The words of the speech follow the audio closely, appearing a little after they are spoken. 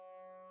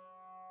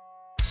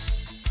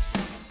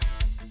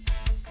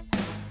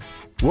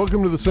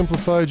Welcome to the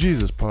Simplify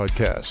Jesus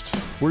podcast.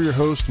 We're your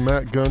hosts,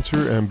 Matt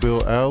Gunter and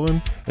Bill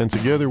Allen, and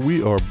together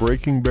we are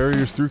breaking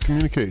barriers through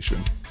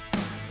communication.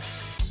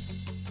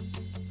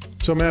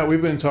 So, Matt,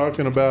 we've been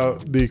talking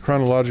about the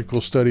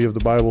chronological study of the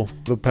Bible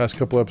the past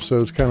couple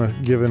episodes, kind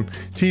of giving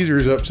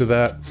teasers up to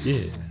that.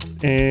 Yeah.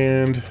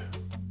 And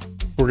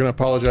we're going to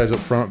apologize up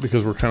front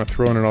because we're kind of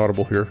throwing an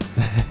audible here.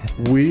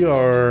 We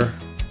are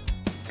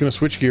going to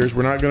switch gears.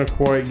 We're not going to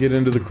quite get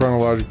into the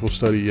chronological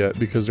study yet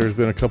because there's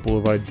been a couple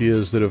of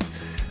ideas that have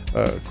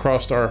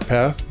crossed our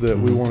path that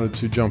we wanted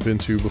to jump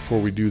into before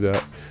we do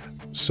that.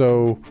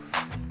 So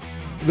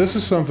this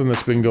is something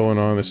that's been going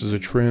on. This is a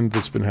trend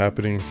that's been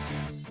happening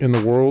in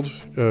the world,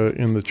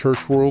 in the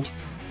church world,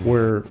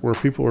 where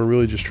people are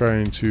really just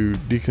trying to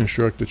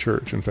deconstruct the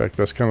church. In fact,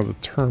 that's kind of the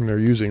term they're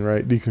using,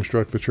 right?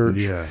 Deconstruct the church.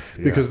 Yeah.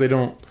 Because they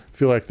don't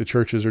feel like the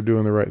churches are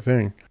doing the right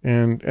thing.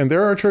 And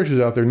there are churches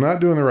out there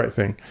not doing the right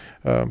thing,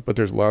 but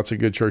there's lots of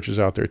good churches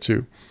out there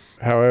too.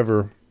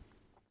 However,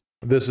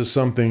 this is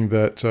something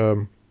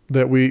that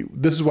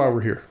this is why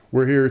we're here.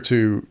 We're here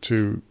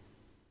to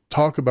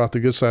talk about the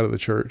good side of the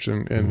church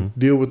and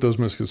deal with those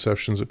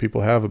misconceptions that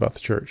people have about the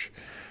church.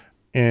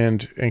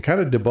 And kind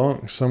of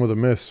debunk some of the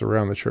myths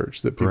around the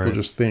church that people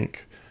just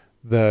think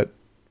that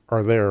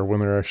are there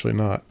when they're actually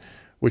not,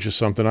 which is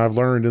something I've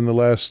learned in the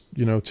last,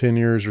 10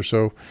 years or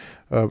so.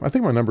 I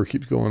think my number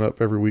keeps going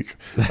up every week.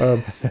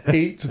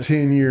 8 to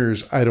 10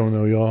 years. I don't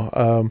know,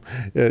 y'all.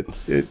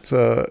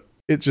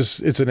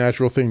 It's a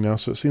natural thing now.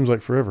 So it seems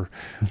like forever,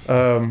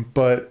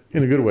 but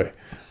in a good way.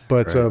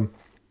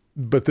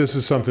 But this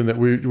is something that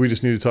we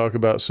just need to talk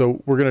about.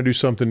 So we're going to do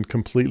something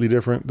completely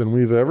different than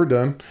we've ever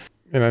done.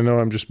 And I know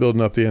I'm just building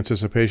up the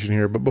anticipation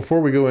here, but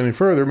before we go any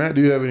further, Matt,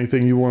 do you have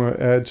anything you want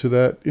to add to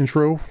that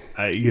intro?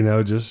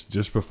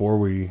 Just before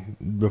we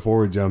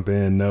jump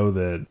in, know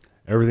that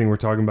everything we're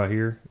talking about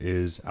here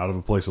is out of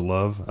a place of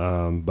love.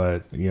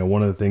 But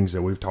one of the things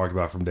that we've talked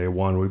about from day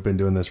one, we've been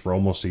doing this for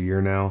almost a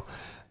year now.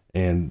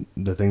 And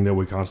the thing that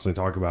we constantly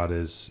talk about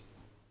is,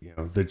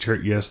 the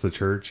church. Yes, the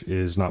church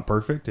is not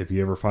perfect. If you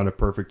ever find a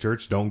perfect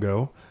church, don't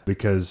go,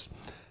 because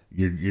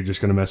you're just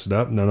going to mess it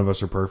up. None of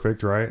us are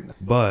perfect, right?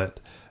 But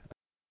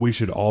we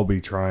should all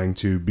be trying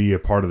to be a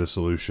part of the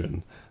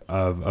solution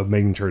of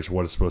making church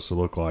what it's supposed to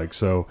look like.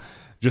 So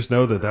just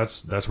know that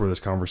that's where this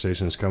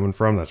conversation is coming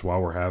from. That's why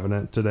we're having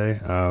it today,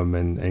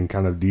 and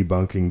kind of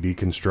debunking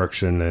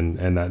deconstruction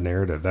and that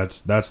narrative.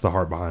 That's the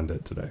heart behind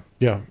it today.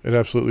 Yeah, it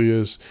absolutely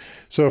is.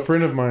 So a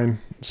friend of mine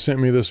sent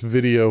me this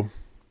video,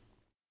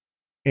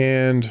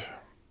 and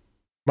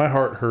my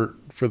heart hurt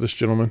for this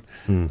gentleman.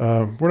 We're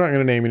not going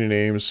to name any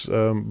names,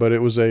 but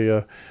it was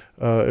a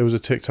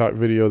TikTok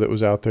video that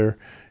was out there.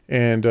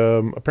 And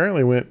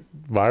apparently went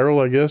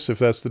viral, I guess, if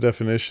that's the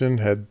definition.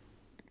 Had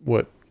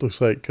what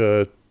looks like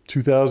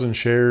 2,000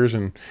 shares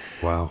and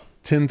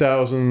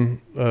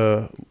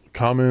 10,000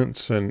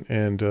 comments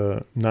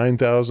and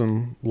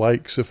 9,000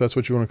 likes, if that's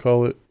what you want to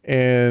call it.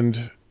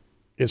 And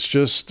it's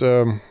just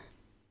wrong.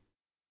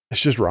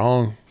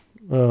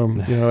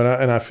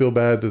 And I feel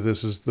bad that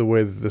this is the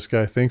way that this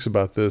guy thinks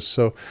about this.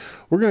 So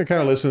we're going to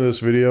kind of listen to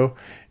this video,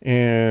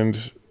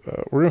 and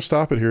we're going to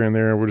stop it here and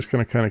there. We're just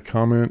going to kind of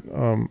comment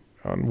on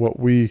what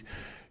we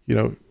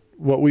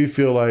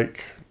feel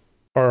like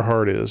our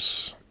heart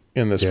is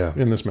in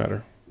this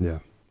matter. Yeah.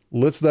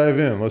 Let's dive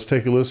in. Let's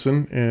take a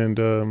listen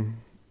and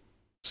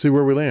see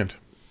where we land.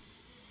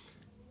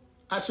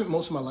 I spent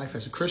most of my life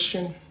as a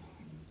Christian,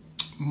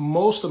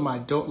 most of my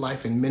adult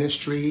life in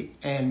ministry,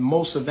 and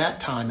most of that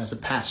time as a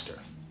pastor.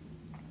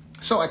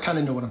 So I kind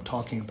of know what I'm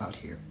talking about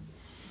here.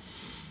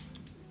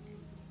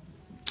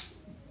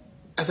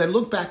 As I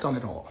look back on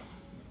it all,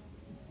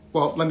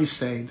 well, let me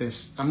say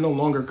this. I'm no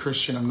longer a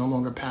Christian. I'm no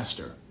longer a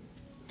pastor.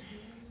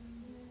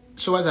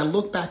 So as I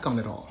look back on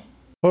it all.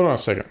 Hold on a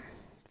second.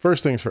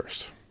 First things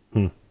first.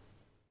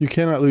 You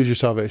cannot lose your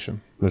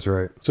salvation. That's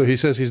right. So he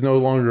says he's no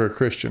longer a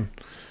Christian.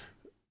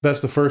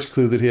 That's the first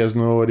clue that he has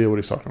no idea what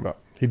he's talking about.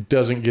 He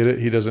doesn't get it.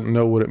 He doesn't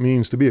know what it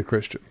means to be a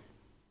Christian.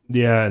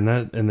 Yeah,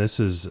 and this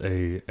is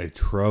a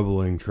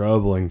troubling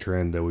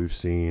trend that we've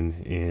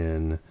seen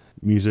in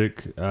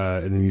music,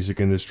 in the music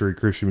industry,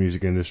 Christian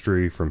music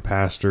industry, from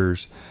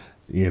pastors,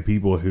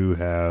 people who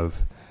have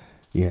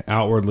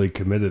outwardly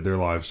committed their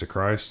lives to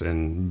Christ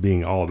and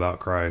being all about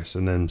Christ,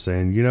 and then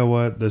saying, you know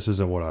what, this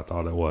isn't what I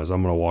thought it was.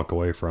 I'm going to walk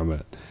away from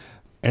it.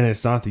 And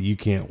it's not that you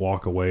can't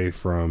walk away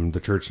from the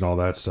church and all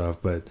that stuff,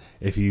 but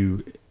if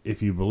you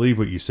believe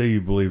what you say you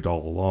believed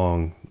all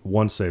along,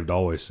 once saved,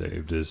 always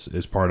saved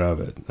is part of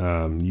it.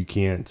 You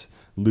can't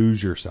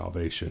lose your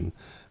salvation.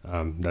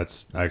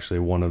 That's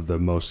actually one of the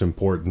most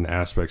important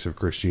aspects of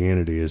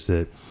Christianity, is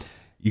that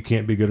you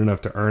can't be good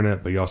enough to earn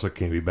it, but you also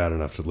can't be bad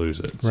enough to lose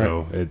it. Right.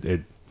 So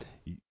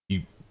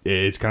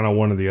it's kind of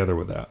one or the other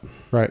with that.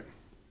 Right.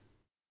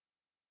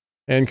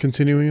 And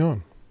continuing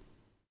on.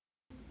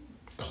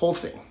 The whole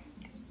thing.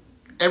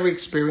 Every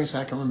experience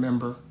I can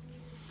remember,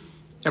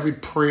 every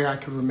prayer I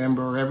can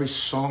remember, every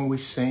song we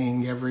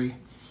sang, every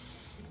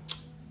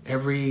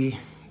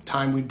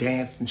time we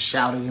danced and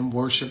shouted and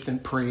worshiped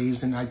and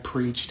praised and I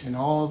preached and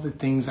all the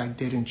things I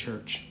did in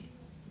church.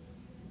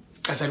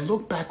 as I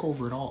look back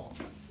over it all,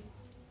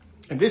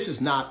 and this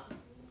is not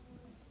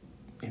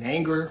in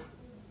anger,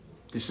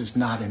 this is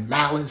not in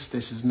malice,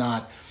 this is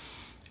not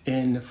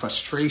in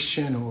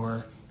frustration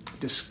or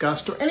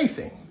disgust or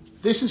anything.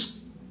 This is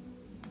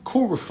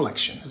cool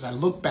reflection as I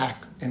look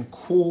back in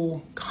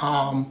cool,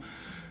 calm,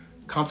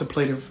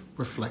 contemplative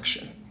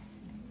reflection.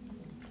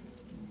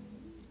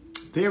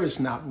 There is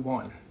not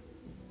one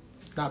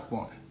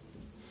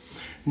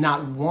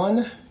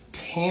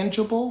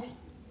tangible,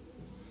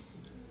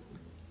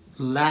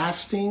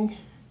 lasting,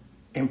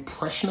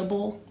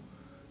 impressionable,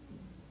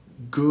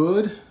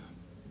 good,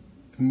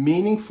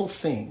 meaningful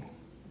thing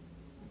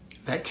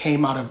that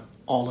came out of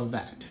all of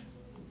that.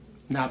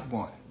 Not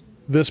one.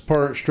 This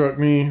part struck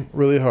me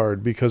really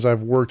hard because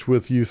I've worked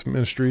with youth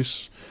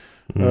ministries.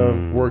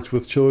 I've worked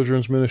with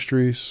children's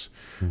ministries.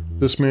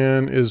 This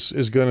man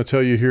is going to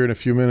tell you here in a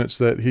few minutes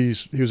that he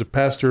was a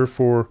pastor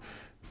for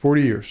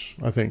 40 years,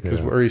 I think,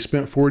 or he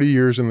spent 40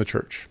 years in the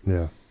church.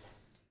 Yeah.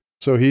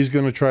 So he's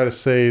going to try to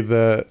say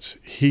that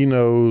he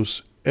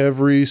knows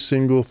every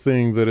single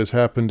thing that has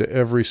happened to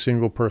every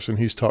single person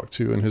he's talked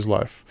to in his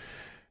life.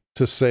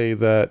 To say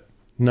that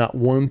not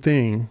one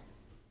thing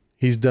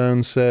he's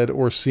done, said,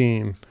 or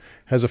seen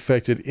has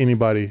affected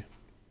anybody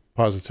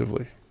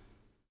positively.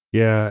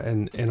 Yeah,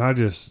 and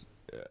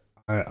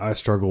I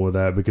struggle with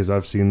that because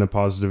I've seen the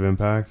positive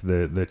impact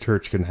that the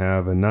church can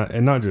have, and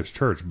not just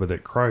church, but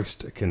that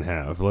Christ can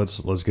have.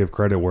 Let's give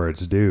credit where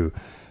it's due.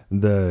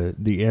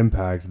 The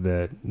impact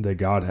that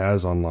God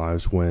has on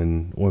lives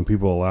when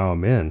people allow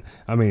him in.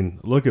 I mean,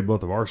 look at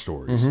both of our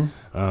stories.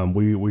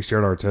 We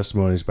shared our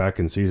testimonies back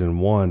in season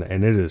 1,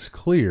 and it is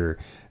clear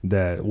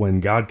that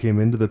when God came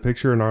into the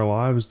picture in our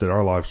lives, that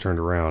our lives turned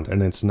around.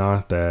 And it's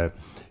not that,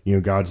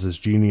 God's this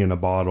genie in a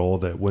bottle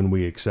that when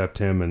we accept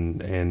him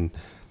and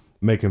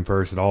make him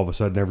first, that all of a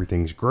sudden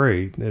everything's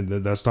great.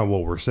 That's not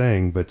what we're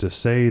saying. But to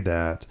say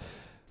that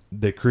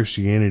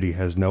Christianity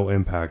has no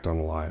impact on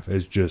life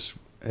is just,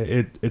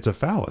 it's a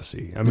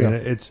fallacy. I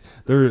mean,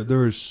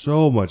 there is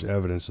so much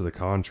evidence to the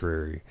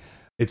contrary.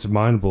 It's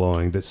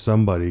mind-blowing that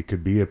somebody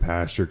could be a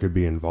pastor, could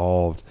be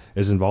involved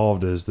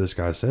as this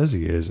guy says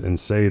he is, and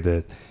say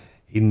that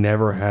he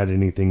never had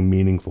anything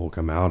meaningful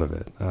come out of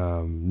it.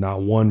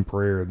 Not one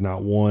prayer,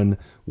 not one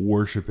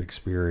worship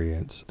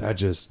experience.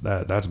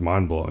 That's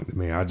mind-blowing to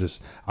me. I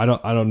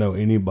don't know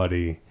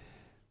anybody,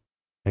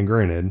 and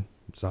granted,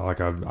 it's not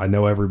like I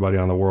know everybody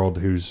on the world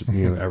who's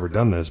ever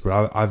done this,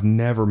 but I've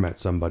never met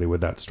somebody with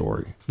that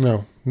story.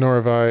 No, nor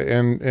have I.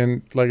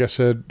 And like I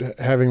said,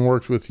 having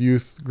worked with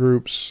youth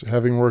groups,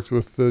 having worked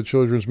with the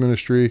children's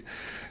ministry,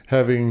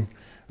 having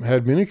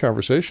had many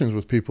conversations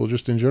with people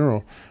just in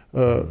general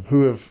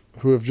who have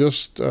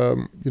just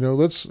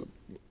let's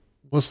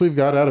leave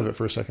God out of it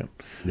for a second.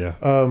 Yeah.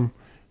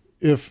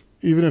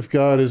 Even if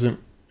God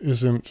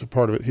isn't a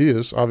part of it, he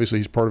is. Obviously,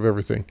 he's part of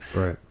everything.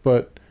 Right.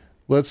 But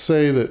let's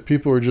say that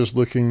people are just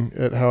looking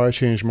at how I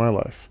changed my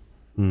life.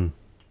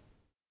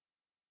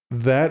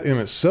 That in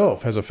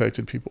itself has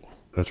affected people.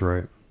 That's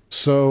right.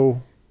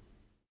 So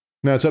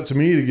now it's up to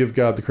me to give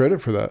God the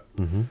credit for that.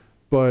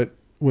 But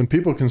when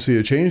people can see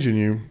a change in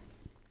you,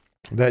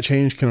 that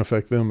change can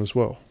affect them as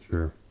well.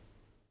 Sure.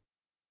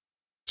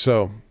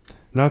 So,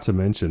 not to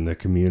mention the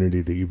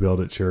community that you build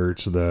at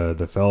church,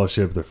 the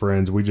fellowship, the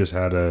friends. We just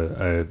had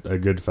a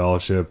good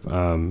fellowship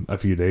a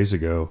few days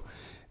ago,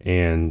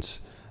 and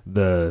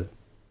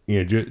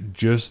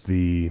just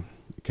the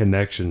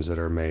connections that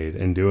are made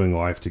and doing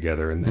life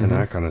together and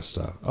that kind of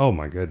stuff. Oh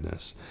my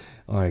goodness.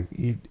 Like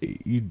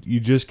you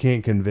just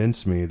can't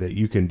convince me that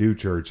you can do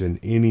church in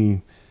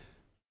any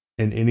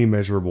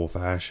measurable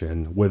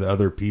fashion with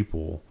other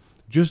people,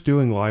 just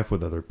doing life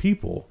with other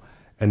people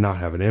and not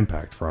have an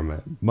impact from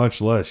it, much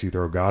less you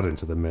throw God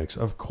into the mix.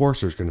 Of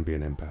course there's going to be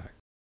an impact.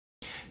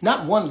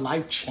 Not one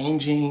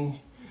life-changing,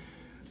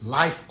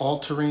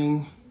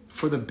 life-altering,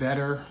 for the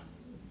better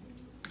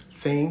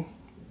thing.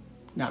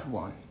 Not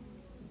one.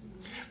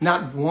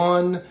 Not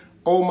one,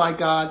 oh my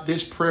God,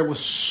 this prayer was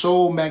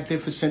so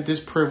magnificent. This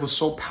prayer was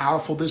so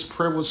powerful. This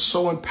prayer was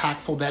so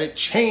impactful that it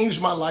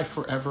changed my life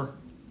forever.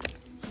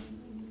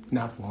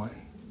 Not one.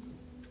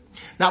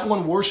 Not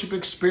one worship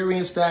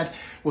experience that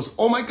was,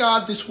 oh my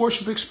God, this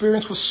worship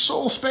experience was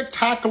so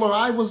spectacular.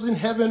 I was in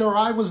heaven, or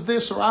I was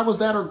this, or I was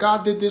that, or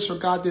God did this, or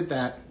God did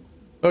that.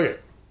 Okay.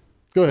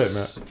 Go ahead,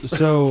 Matt.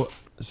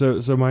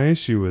 So my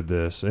issue with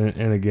this,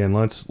 and again,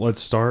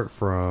 let's start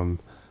from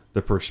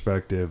the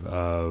perspective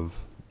of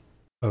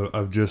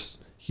just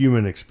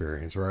human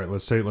experience, right?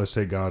 Let's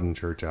take God and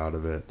church out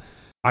of it.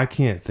 I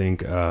can't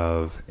think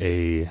of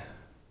a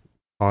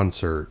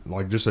concert,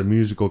 like just a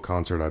musical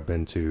concert I've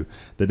been to,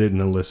 that didn't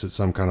elicit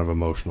some kind of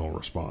emotional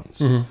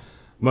response.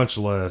 Much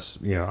less,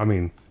 I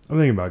mean, I'm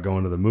thinking about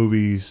going to the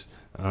movies,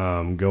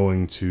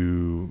 going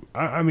to,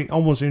 I mean,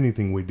 almost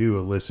anything we do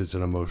elicits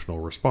an emotional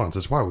response.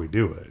 That's why we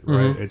do it,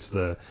 right? It's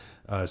the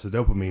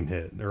dopamine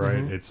hit,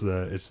 right? It's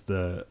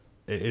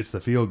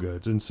the feel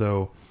goods. And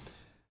so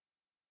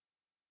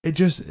it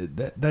just,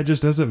 that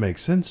just doesn't make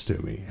sense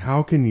to me.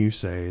 How can you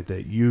say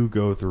that you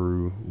go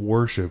through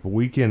worship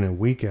week in and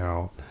week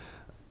out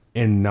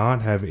and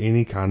not have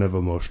any kind of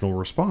emotional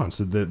response,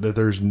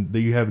 that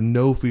you have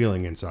no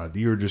feeling inside, that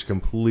you're just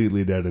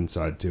completely dead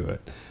inside to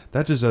it.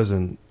 That just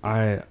doesn't,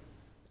 I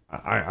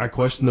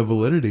question the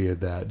validity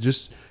of that,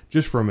 just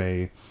from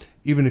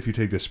even if you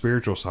take the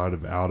spiritual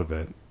side out of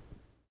it,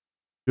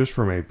 just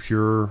from a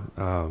pure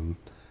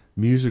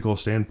musical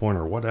standpoint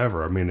or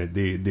whatever. I mean,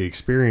 the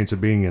experience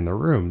of being in the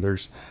room,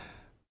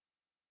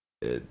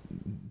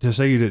 to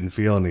say you didn't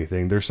feel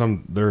anything, there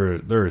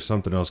is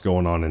something else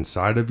going on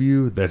inside of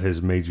you that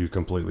has made you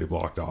completely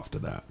blocked off to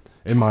that.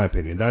 In my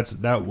opinion,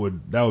 that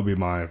would be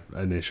my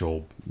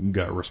initial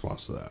gut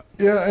response to that.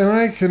 Yeah, and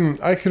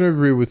I can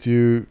agree with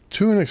you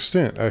to an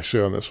extent,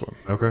 actually, on this one.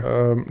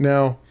 Okay.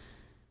 Now,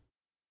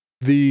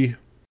 the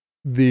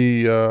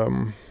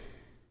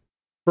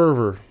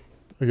fervor,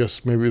 I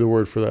guess maybe the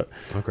word for that.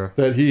 Okay.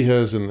 That he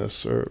has in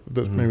this, or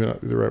that's maybe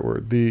not the right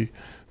word. The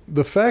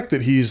fact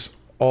that he's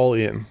all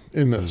in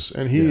this,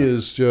 and he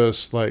is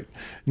just like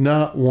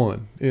not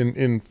one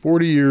in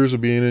 40 years of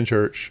being in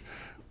church,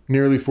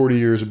 nearly 40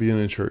 years of being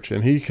in church,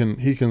 and he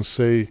can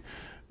say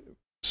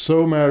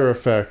so matter of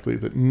factly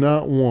that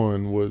not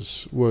one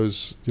was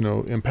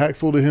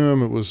impactful to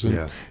him. It was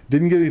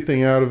didn't get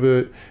anything out of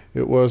it.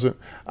 It wasn't.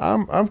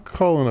 I'm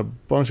calling a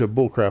bunch of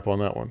bullcrap on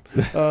that one.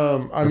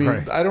 I mean,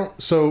 right. I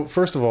don't. So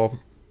first of all,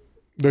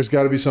 there's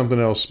got to be something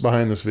else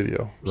behind this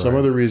video. Right. Some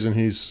other reason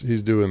he's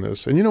doing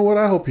this. And you know what?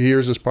 I hope he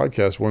hears this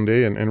podcast one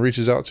day and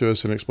reaches out to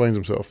us and explains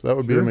himself. That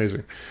would be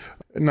amazing.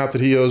 Not that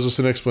he owes us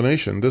an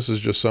explanation. This is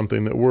just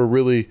something that we're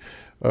really,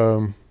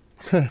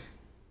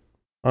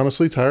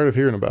 honestly, tired of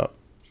hearing about.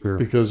 Sure.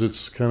 Because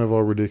it's kind of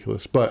all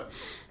ridiculous. But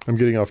I'm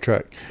getting off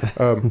track.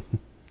 To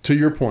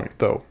your point,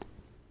 though,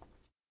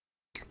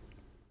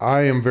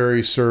 I am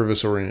very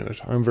service oriented.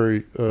 I'm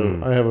very,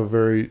 I have a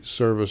very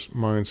service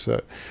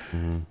mindset.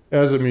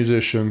 As a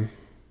musician,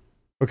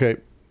 okay,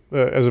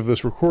 as of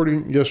this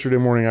recording, yesterday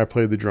morning I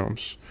played the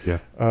drums. Yeah.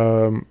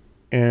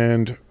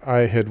 And I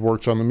had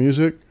worked on the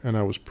music, and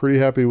I was pretty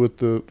happy with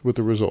the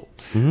result.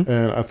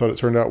 And I thought it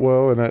turned out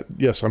well. And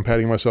yes, I'm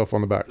patting myself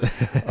on the back.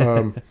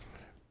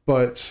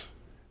 But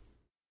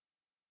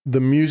the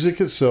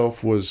music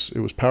itself was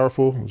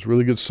powerful. It was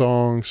really good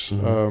songs.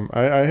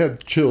 I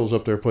had chills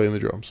up there playing the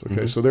drums.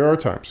 Okay. So there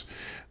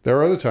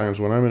are other times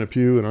when I'm in a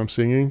pew and I'm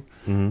singing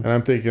and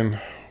I'm thinking,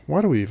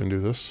 why do we even do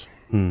this?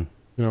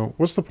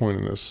 What's the point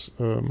in this?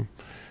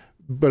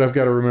 But I've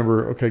got to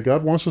remember, okay,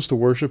 God wants us to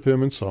worship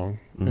him in song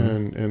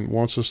and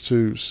wants us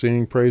to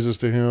sing praises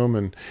to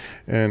him.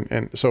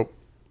 And so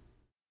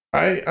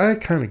I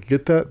kind of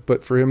get that,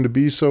 but for him to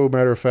be so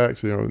matter of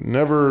fact,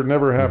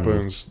 never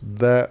happens,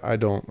 that I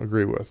don't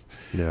agree with.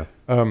 Yeah.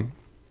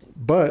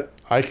 But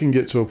I can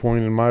get to a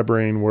point in my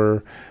brain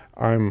where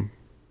I'm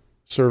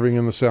serving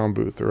in the sound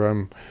booth, or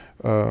I'm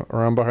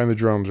behind the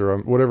drums, or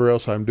whatever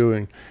else I'm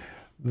doing,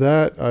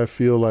 that I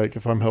feel like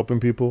if I'm helping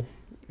people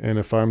and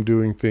if I'm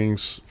doing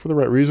things for the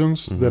right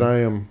reasons, that I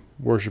am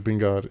worshiping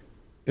God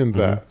in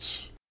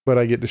that. But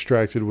I get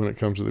distracted when it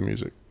comes to the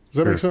music. Does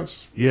that make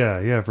sense?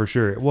 Yeah, for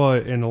sure. Well,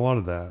 and a lot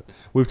of that,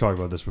 we've talked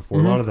about this before,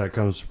 a lot of that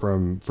comes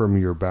from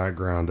your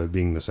background of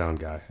being the sound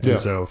guy. And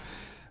so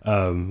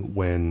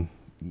when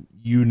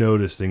you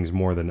notice things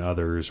more than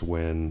others,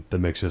 when the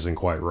mix isn't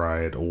quite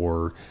right,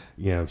 or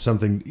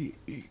something,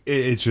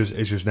 it's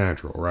just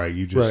natural, right?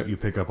 You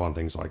pick up on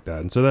things like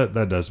that. And so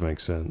that does make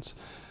sense.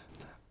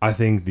 I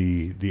think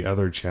the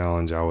other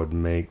challenge I would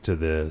make to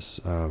this,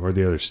 or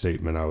the other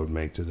statement I would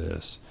make to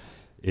this,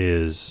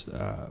 is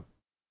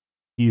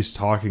he's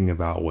talking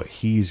about what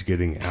he's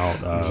getting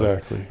out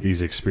of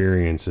these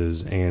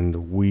experiences,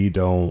 and we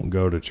don't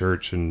go to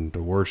church and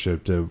to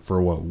worship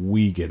for what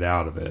we get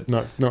out of it.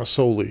 Not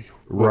solely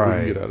what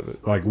we get out of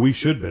it. Like, we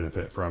should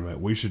benefit from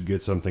it. We should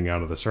get something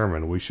out of the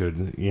sermon. We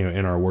should,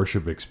 in our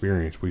worship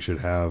experience, we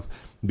should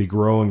be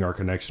growing our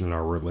connection and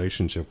our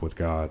relationship with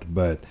God.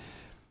 But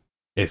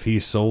if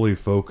he's solely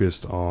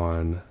focused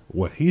on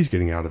what he's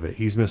getting out of it,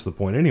 he's missed the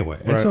point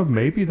anyway. And so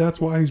maybe that's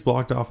why he's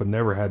blocked off and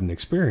never had an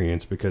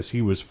experience, because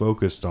he was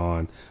focused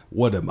on,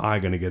 what am I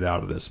going to get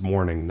out of this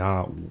morning?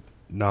 Not,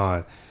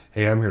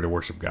 hey, I'm here to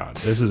worship God.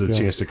 This is a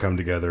chance to come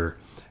together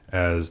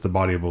as the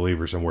body of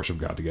believers and worship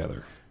God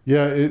together.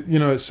 Yeah.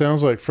 It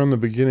sounds like from the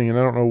beginning, and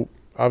I don't know,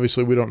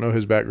 obviously we don't know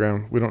his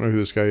background. We don't know who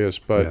this guy is,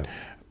 but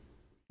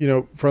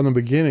from the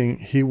beginning,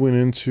 he went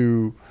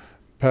into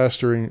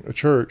pastoring a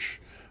church.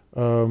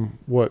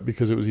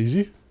 Because it was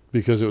easy,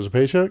 because it was a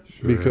paycheck,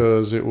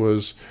 because it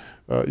was,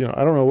 I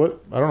don't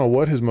know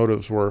what his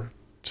motives were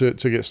to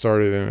get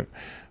started in it.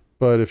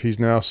 But if he's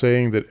now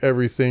saying that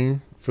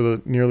everything for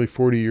the nearly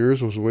 40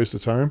 years was a waste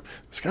of time,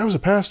 this guy was a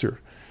pastor.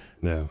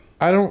 Yeah.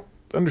 I don't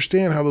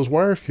understand how those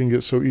wires can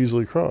get so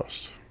easily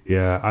crossed.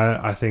 Yeah.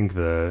 I think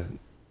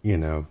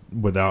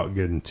without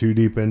getting too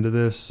deep into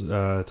this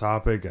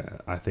topic,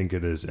 I think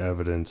it is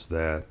evidence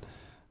that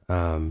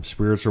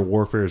spiritual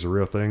warfare is a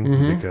real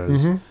thing,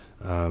 because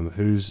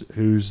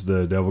Who's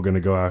the devil going to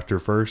go after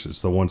first?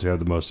 It's the ones who have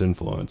the most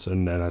influence,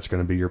 and that's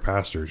going to be your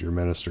pastors, your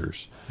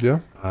ministers.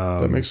 Yeah,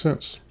 that makes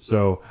sense.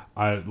 So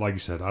like you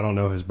said, I don't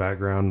know his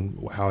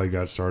background, how he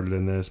got started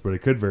in this, but it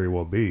could very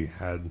well be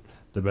had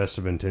the best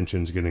of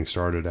intentions getting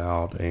started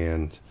out,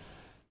 and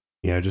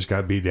just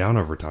got beat down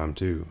over time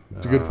too.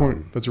 That's a good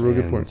point. That's a real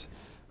good point.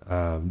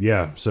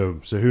 So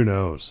who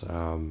knows?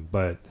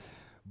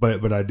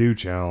 But I do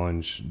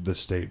challenge the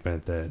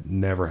statement that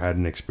never had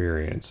an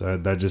experience.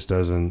 That just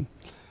doesn't,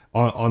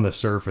 on the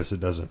surface, it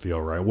doesn't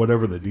feel right.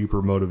 Whatever the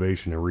deeper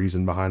motivation and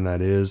reason behind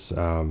that is,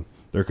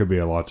 there could be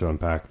a lot to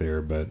unpack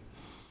there, but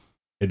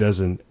it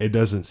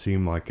doesn't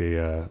seem like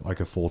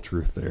a full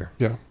truth there.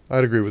 Yeah,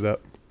 I'd agree with that.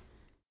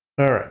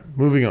 All right,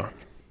 moving on.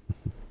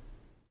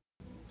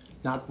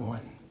 Not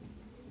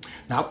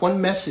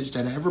one message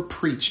that I ever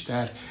preached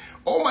that,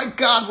 oh my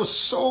God, was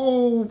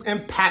so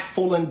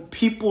impactful and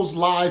people's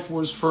life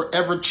was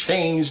forever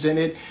changed, and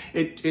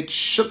it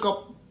shook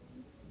up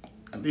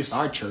at least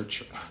our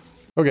church.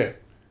 Okay.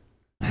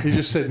 He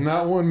just said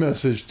not one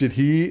message did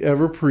he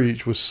ever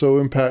preach was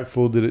so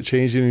impactful that it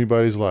changed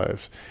anybody's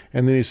lives.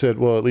 And then he said,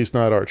 well, at least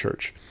not our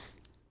church.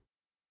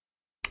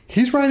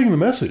 He's writing the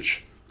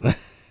message.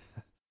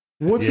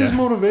 What's his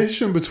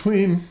motivation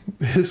between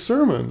his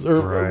sermons?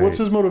 Or what's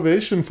his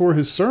motivation for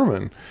his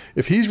sermon?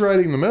 If he's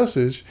writing the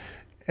message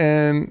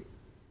and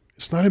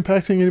it's not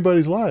impacting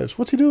anybody's lives,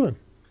 what's he doing?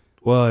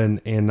 Well,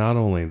 and not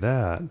only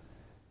that,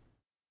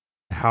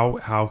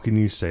 how can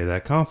you say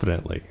that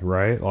confidently,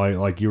 right?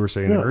 Like you were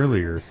saying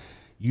earlier,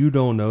 you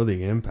don't know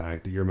the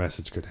impact that your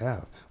message could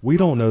have. We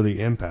don't know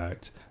the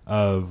impact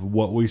of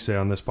what we say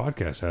on this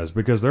podcast has,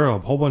 because there are a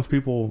whole bunch of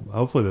people,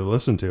 hopefully, that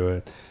listen to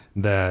it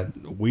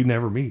that we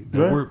never meet,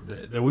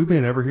 that we may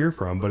never hear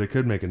from, but it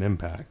could make an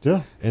impact.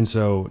 Yeah. And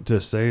so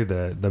to say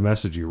that the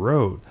message you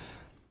wrote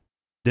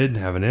didn't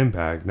have an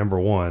impact, number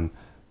one,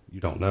 you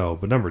don't know,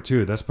 but number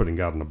two, that's putting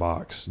God in a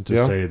box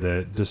to say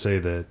that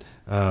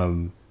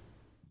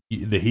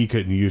he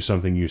couldn't use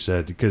something you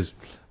said, because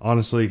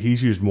honestly,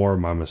 he's used more of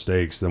my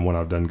mistakes than when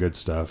I've done good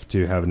stuff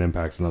to have an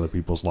impact on other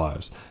people's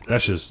lives.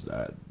 That's just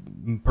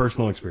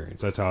personal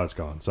experience. That's how it's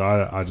gone. So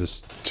I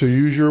just, to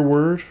use your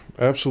word,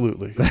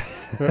 absolutely.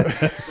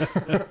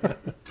 I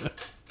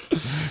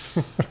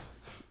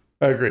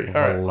agree. All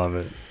right. I love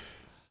it.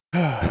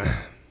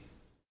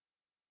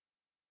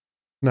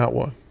 Not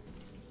one.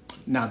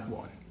 Not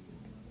one.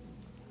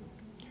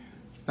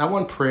 Not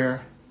one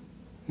prayer.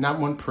 Not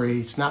one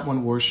praise, not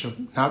one worship,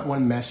 not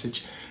one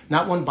message,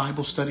 not one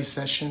Bible study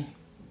session,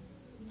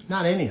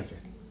 not any of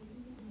it.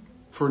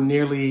 For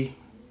nearly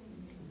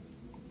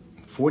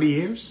 40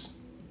 years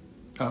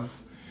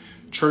of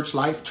church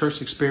life,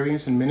 church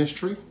experience, and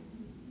ministry.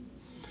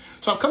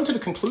 So I've come to a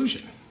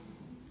conclusion.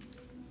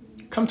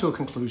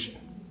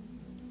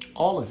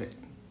 All of it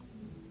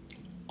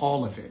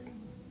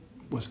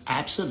was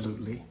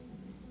absolutely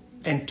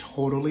and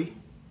totally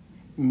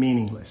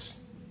meaningless.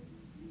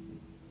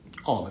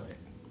 All of it.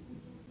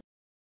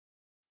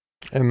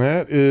 And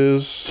that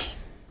is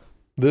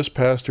this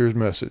pastor's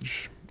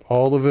message.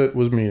 All of it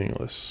was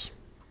meaningless.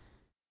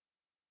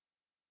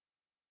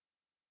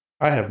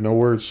 I have no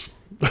words.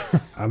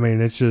 I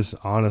mean, it's just,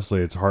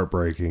 honestly, it's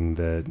heartbreaking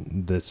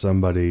that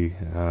somebody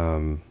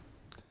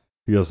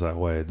feels that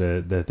way,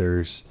 that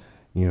there's,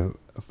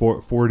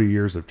 40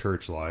 years of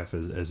church life,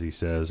 as he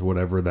says,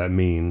 whatever that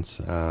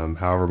means,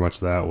 however much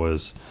that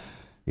was,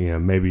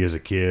 maybe as a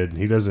kid.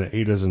 He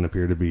doesn't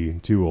appear to be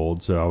too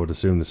old, so I would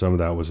assume that some of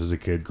that was as a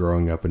kid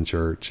growing up in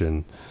church,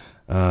 and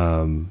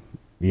and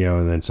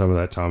then some of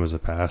that time as a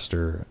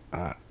pastor.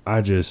 I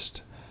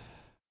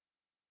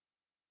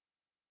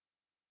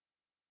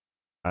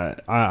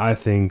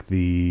think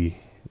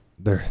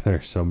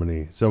there's so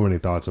many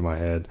thoughts in my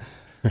head.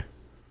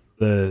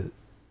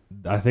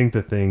 I think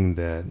the thing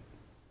that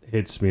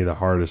hits me the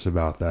hardest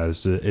about that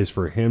is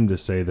for him to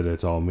say that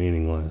it's all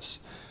meaningless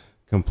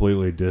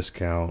completely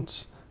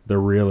discounts the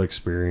real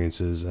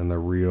experiences and the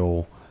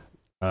real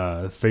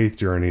faith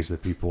journeys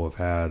that people have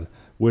had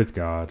with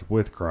God,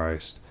 with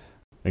Christ,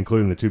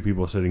 including the two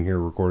people sitting here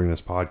recording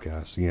this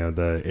podcast.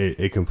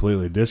 It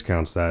completely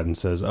discounts that and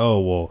says,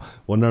 oh,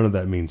 well, none of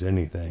that means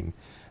anything.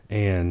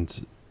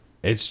 And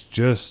it's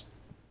just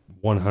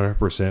 100%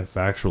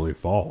 factually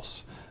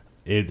false.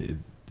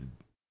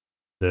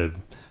 The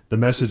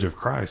message of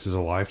Christ is a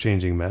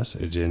life-changing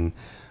message, and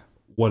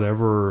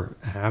whatever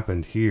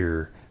happened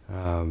here,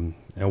 and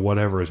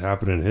whatever has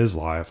happened in his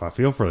life, I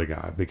feel for the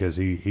guy, because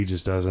he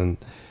just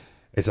doesn't.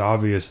 It's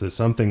obvious that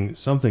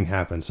something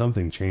happened,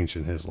 something changed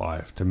in his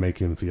life to make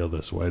him feel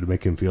this way, to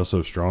make him feel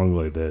so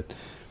strongly that,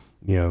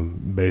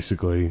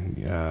 basically,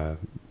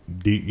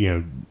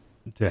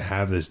 to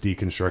have this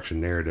deconstruction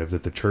narrative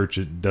that the church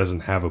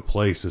doesn't have a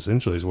place,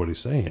 essentially, is what he's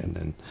saying.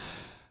 And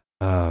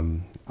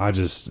I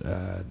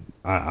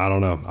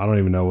don't know. I don't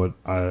even know what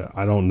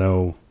I don't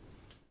know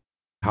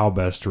how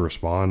best to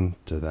respond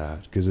to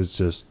that, because it's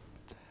just,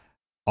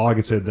 all I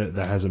can say that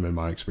hasn't been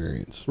my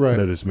experience. Right.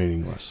 That it's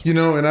meaningless.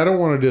 And I don't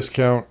want to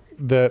discount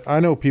that. I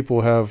know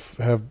people have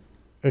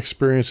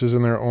experiences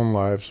in their own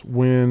lives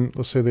when,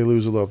 let's say, they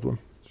lose a loved one,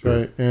 Sure.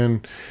 right?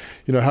 And,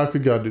 how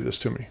could God do this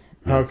to me?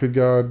 How could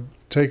God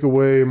take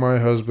away my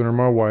husband or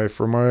my wife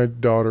or my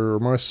daughter or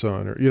my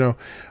son? Or,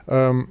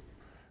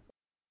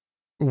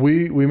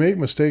 we make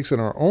mistakes in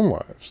our own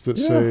lives that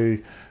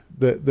say,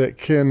 that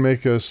can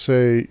make us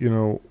say,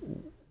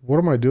 what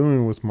am I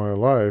doing with my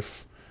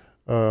life?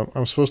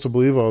 I'm supposed to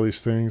believe all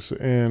these things.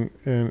 And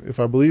if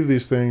I believe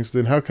these things,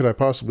 then how could I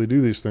possibly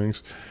do these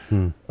things?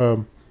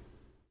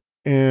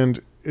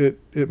 And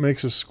it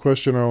makes us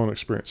question our own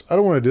experience. I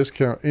don't want to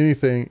discount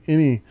anything,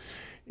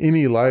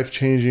 any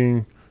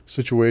life-changing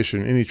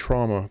situation, any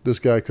trauma this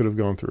guy could have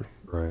gone through.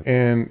 Right.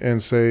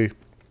 And say,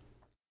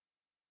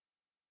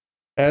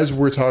 as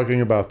we're talking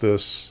about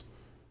this,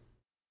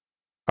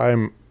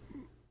 my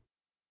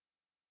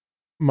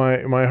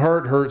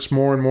heart hurts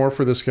more and more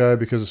for this guy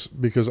because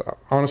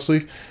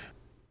honestly,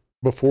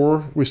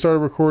 before we started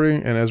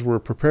recording and as we're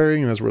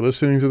preparing and as we're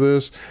listening to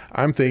this,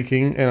 I'm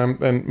thinking, and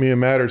me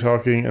and Matt are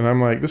talking, and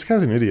I'm like, this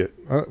guy's an idiot.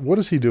 What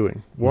is he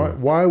doing?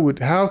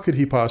 How could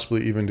he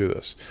possibly even do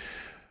this?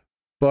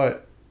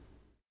 But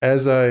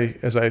as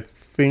I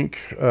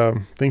think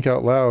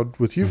out loud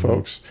with you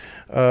folks,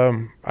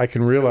 I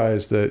can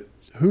realize that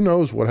who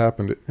knows what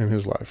happened in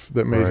his life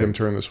that made him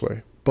turn this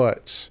way.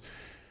 But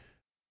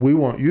we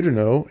want you to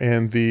know,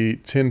 and the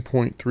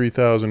 10.3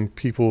 thousand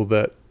people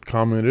that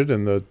commented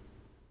and the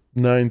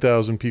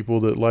 9,000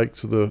 people that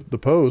liked the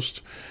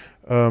post,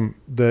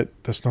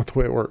 that's not the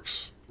way it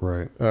works.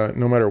 Right.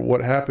 No matter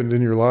what happened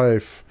in your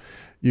life,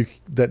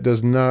 that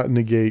does not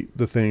negate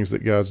the things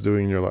that God's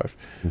doing in your life.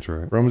 That's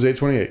right. Romans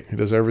 8:28. He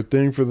does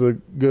everything for the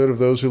good of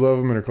those who love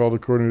him and are called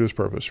according to his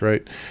purpose,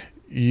 right?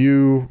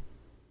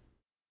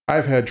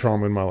 I've had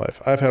trauma in my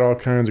life. I've had all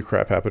kinds of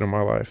crap happen in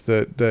my life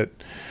that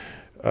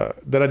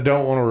I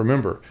don't want to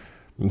remember.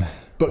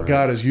 But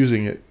God is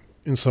using it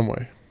in some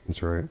way.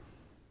 That's right.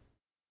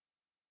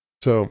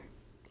 So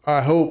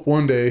I hope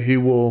one day he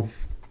will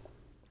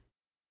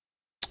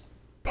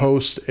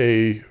post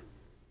a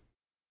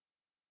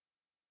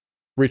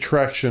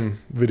retraction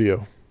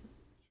video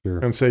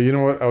and say, you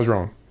know what, I was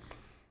wrong.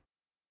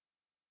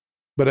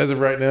 But as of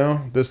right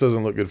now, this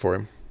doesn't look good for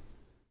him.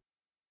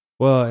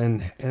 Well,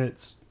 and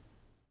it's,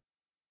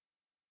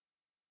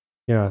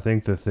 I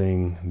think the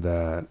thing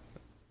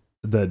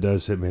that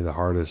does hit me the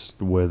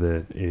hardest with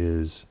it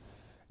is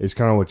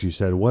kind of what you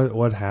said.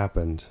 What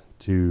happened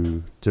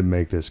to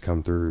make this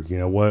come through?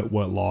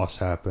 What loss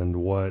happened?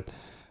 What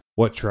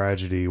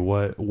tragedy?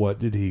 What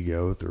did he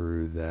go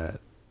through that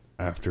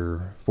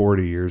after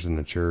 40 years in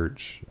the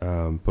church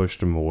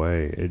pushed him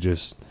away?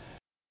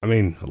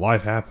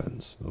 Life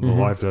happens.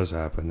 Life does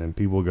happen, and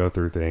people go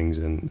through things,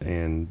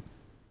 and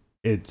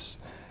it's,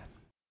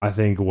 I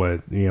think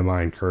what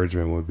my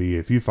encouragement would be,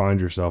 if you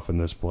find yourself in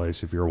this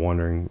place, if you're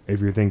wondering,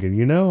 if you're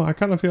thinking, I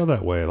kind of feel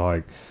that way,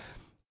 like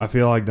I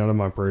feel like none of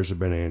my prayers have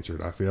been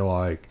answered. I feel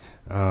like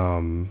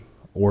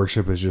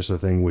worship is just a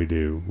thing we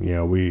do.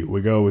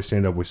 We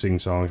stand up, we sing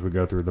songs, we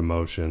go through the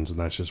motions, and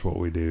that's just what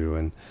we do.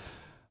 And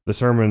the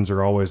sermons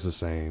are always the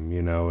same,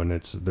 and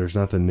there's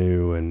nothing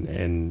new.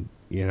 And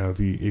if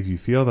you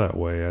feel that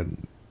way, a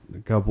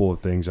couple of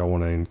things I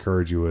want to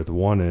encourage you with.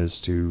 One is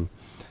to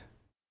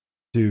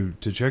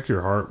check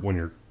your heart when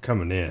you're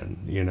coming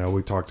in.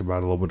 We talked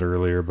about a little bit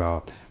earlier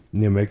about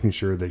making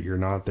sure that you're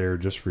not there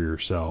just for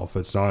yourself.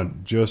 It's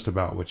not just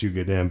about what you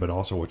get in, but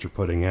also what you're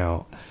putting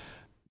out.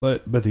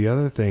 But the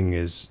other thing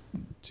is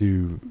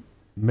to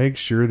make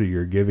sure that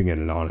you're giving it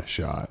an honest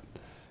shot.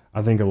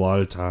 I think a lot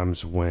of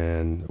times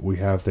when we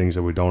have things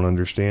that we don't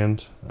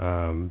understand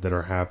that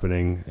are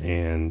happening,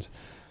 and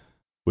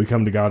we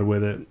come to God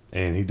with it,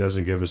 and he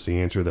doesn't give us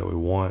the answer that we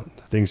want,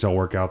 things don't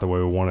work out the way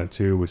we want it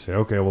to, we say,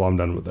 okay, well, I'm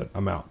done with it.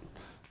 I'm out.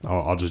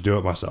 I'll just do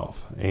it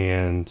myself.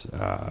 And,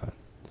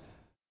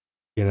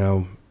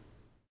 and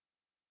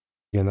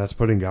that's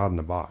putting God in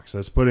a box.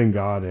 That's putting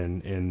God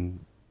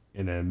in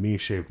a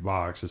me-shaped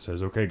box that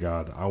says, okay,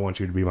 God, I want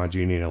you to be my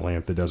genie in a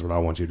lamp that does what I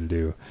want you to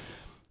do.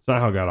 It's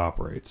not how God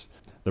operates.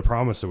 The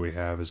promise that we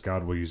have is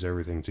God will use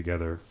everything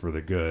together for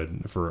the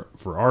good, for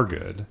our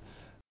good,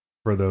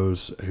 for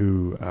those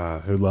who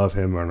love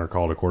him and are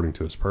called according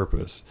to his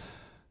purpose.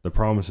 The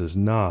promise is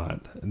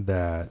not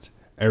that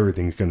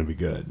everything's going to be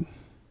good.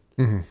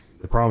 Mm-hmm.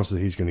 The promise is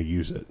that he's going to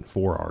use it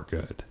for our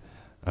good.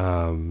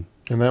 And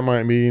that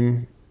might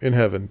mean in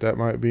heaven. That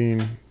might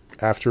mean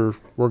after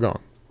we're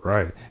gone.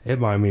 Right. It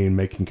might mean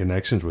making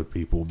connections with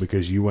people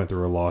because you went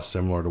through a loss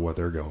similar to what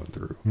they're going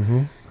through.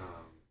 Mm-hmm.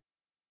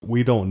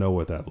 We don't know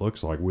what that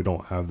looks like. We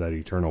don't have that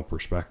eternal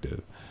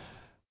perspective.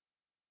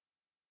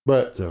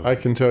 But I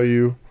can tell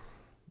you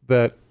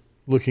that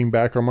looking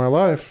back on my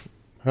life,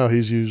 how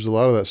he's used a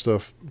lot of that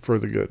stuff for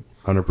the good.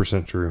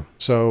 100% true.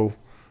 So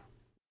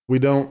we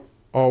don't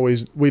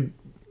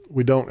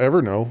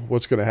ever know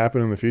what's going to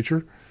happen in the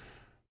future,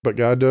 but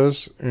God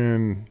does.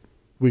 And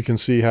we can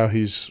see how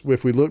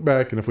if we look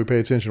back and if we pay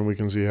attention, we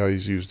can see how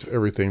he's used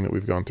everything that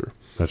we've gone through.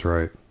 That's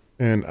right.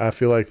 And I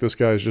feel like this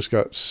guy's just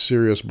got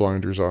serious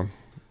blinders on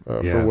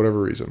for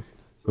whatever reason.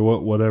 So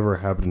whatever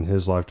happened in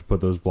his life to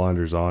put those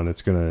blinders on,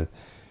 it's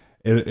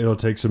it'll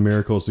take some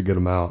miracles to get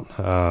them out.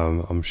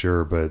 I'm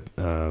sure, but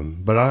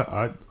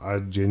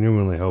I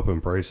genuinely hope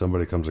and pray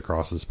somebody comes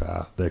across this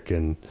path that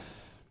can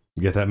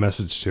get that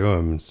message to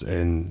them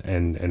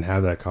and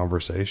have that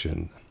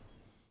conversation,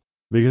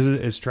 because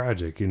it's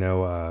tragic,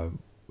 the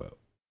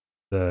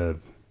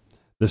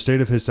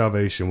state of his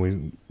salvation.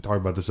 We talked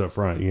about this up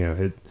front.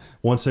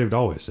 Once saved,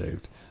 always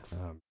saved.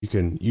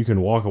 You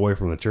can walk away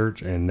from the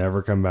church and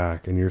never come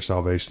back, and your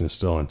salvation is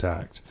still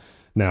intact.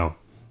 Now,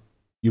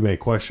 you may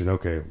question,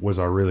 okay, was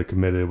I really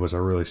committed? Was I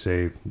really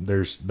saved?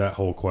 There's that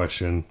whole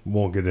question.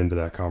 Won't get into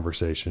that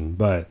conversation.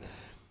 But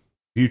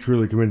if you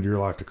truly committed your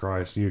life to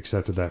Christ, you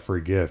accepted that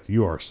free gift,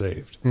 you are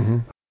saved. Mm-hmm.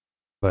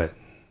 But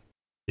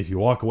if you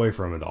walk away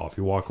from it all, if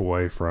you walk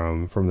away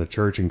from the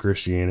church and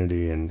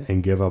Christianity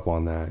and give up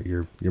on that,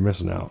 you're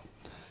missing out.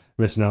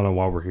 Missing out on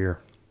why we're here.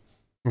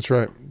 That's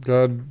right.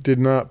 God did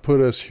not put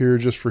us here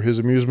just for his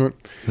amusement.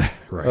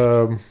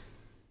 Right.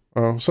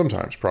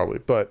 Sometimes probably,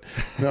 but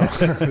no,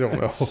 I don't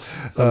know.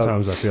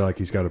 Sometimes I feel like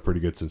he's got a pretty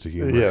good sense of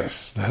humor.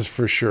 Yes, that's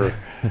for sure.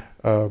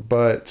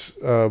 But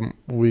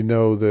we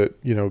know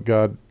that,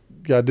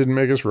 God didn't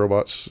make us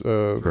robots.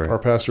 Our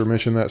pastor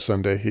mentioned that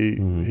Sunday.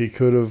 He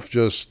could have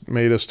just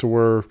made us to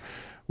where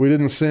we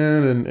didn't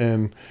sin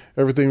and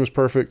everything was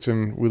perfect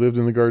and we lived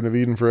in the Garden of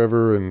Eden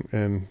forever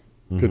and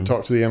could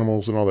talk to the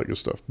animals and all that good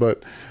stuff.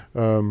 But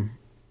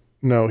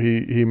no,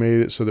 he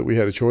made it so that we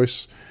had a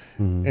choice.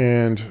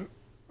 And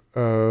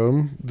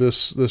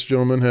this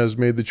gentleman has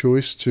made the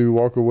choice to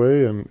walk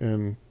away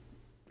and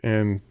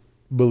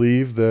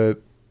believe that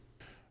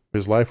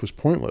his life was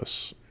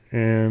pointless,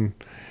 and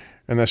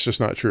that's just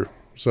not true.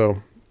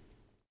 So,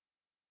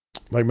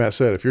 like Matt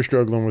said, if you're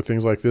struggling with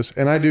things like this,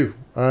 and I do,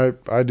 I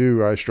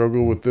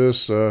struggle with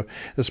this,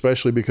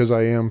 especially because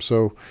I am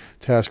so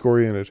task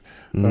oriented.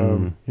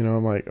 I'm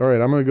like, all right,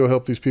 I'm going to go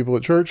help these people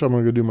at church. I'm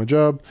going to go do my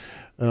job.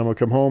 And I'm going to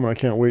come home, and I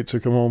can't wait to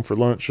come home for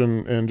lunch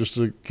and just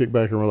to kick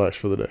back and relax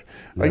for the day.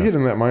 Yeah. I get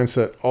in that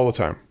mindset all the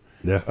time.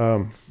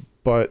 Yeah.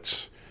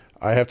 But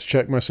I have to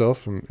check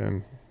myself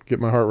and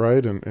get my heart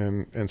right.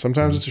 And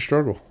sometimes it's a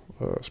struggle,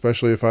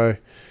 especially if I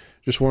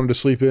just wanted to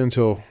sleep in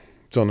till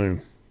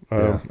noon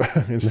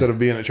instead of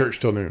being at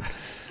church till noon.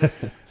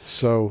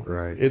 So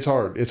It's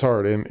hard. It's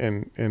hard.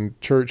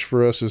 And church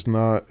for us is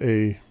not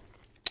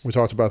we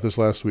talked about this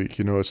last week,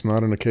 it's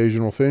not an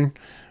occasional thing.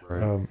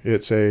 Right.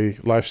 It's a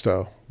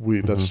lifestyle.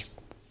 That's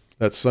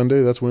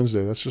Sunday, that's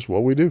Wednesday. That's just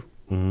what we do.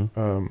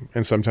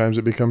 And sometimes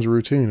it becomes a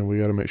routine, and we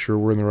got to make sure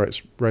we're in the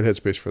right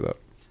headspace for that.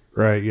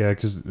 Right. Yeah.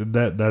 Because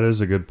that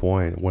is a good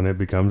point. When it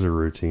becomes a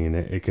routine,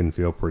 it can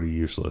feel pretty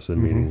useless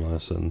and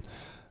meaningless. And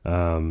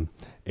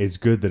it's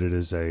good that it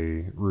is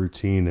a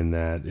routine and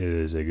that it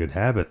is a good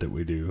habit that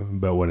we do.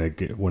 But when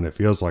it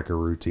feels like a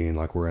routine,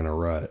 like we're in a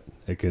rut,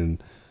 it can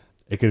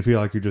feel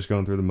like you're just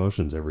going through the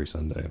motions every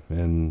Sunday,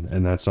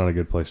 and that's not a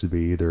good place to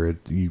be either.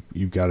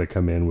 You've got to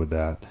come in with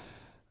that,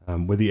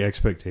 with the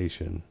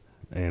expectation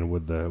and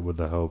with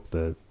the hope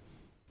that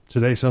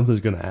today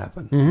something's going to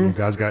happen.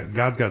 God's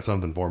got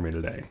something for me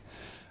today.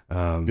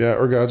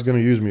 Or God's going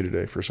to use me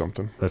today for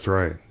something. That's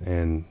right,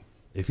 and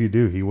if you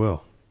do, He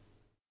will.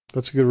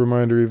 That's a good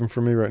reminder even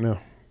for me right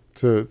now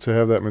to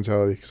have that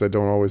mentality, because I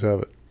don't always have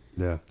it.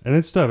 Yeah, and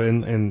it's tough,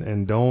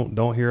 and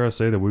don't hear us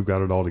say that we've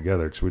got it all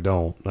together, because we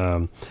don't.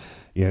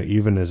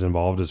 Even as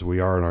involved as we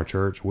are in our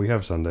church, we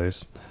have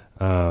Sundays.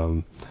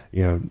 We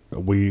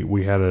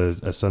had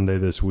a Sunday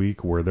this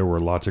week where there were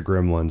lots of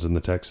gremlins in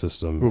the tech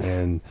system. Oof.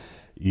 And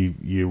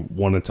you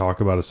want to talk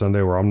about a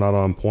Sunday where I'm not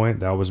on point?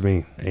 That was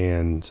me.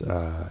 And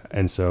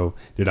so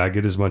did I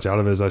get as much out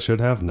of it as I should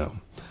have? No,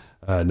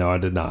 I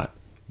did not.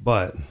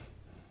 But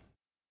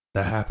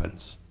that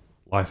happens.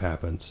 Life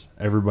happens.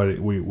 Everybody,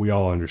 we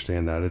all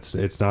understand that.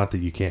 It's not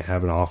that you can't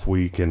have an off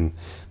week and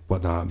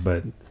whatnot,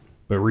 but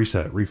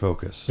reset,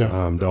 refocus.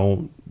 Yeah.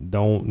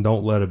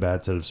 Don't let a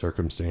bad set of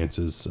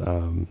circumstances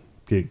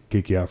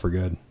kick you out for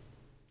good.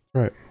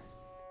 Right.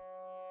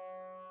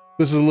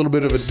 This is a little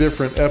bit of a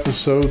different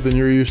episode than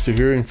you're used to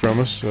hearing from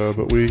us,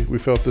 but we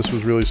felt this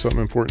was really something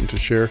important to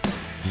share,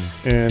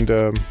 and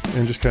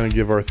just kind of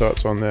give our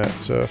thoughts on that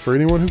for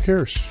anyone who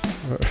cares.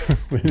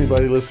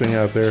 Anybody listening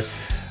out there.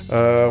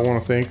 I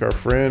want to thank our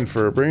friend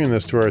for bringing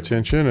this to our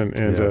attention,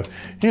 and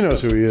he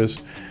knows who he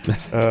is.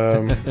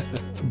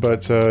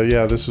 But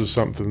this was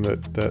something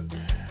that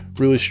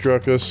really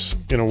struck us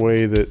in a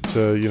way that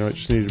it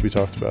just needed to be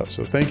talked about.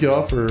 So thank you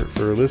all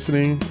for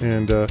listening,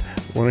 and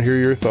want to hear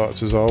your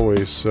thoughts as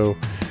always. So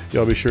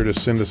y'all be sure to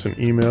send us an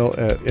email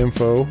at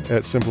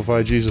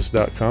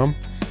info@simplifyjesus.com,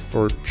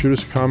 or shoot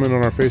us a comment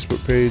on our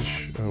Facebook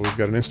page. We've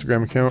got an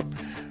Instagram account.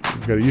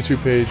 We've got a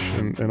YouTube page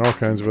and all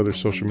kinds of other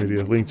social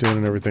media, LinkedIn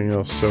and everything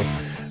else. So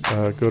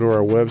go to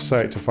our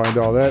website to find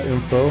all that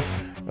info,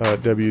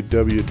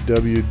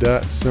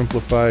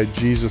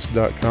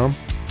 www.simplifyjesus.com.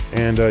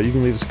 And you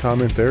can leave us a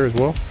comment there as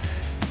well.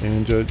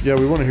 And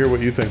we want to hear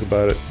what you think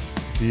about it.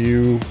 Do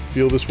you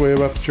feel this way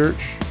about the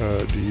church?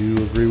 Do you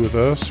agree with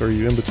us? Are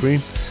you in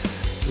between?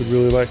 We'd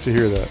really like to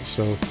hear that.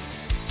 So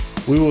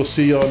we will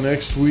see y'all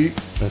next week.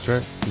 That's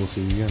right. We'll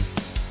see you again.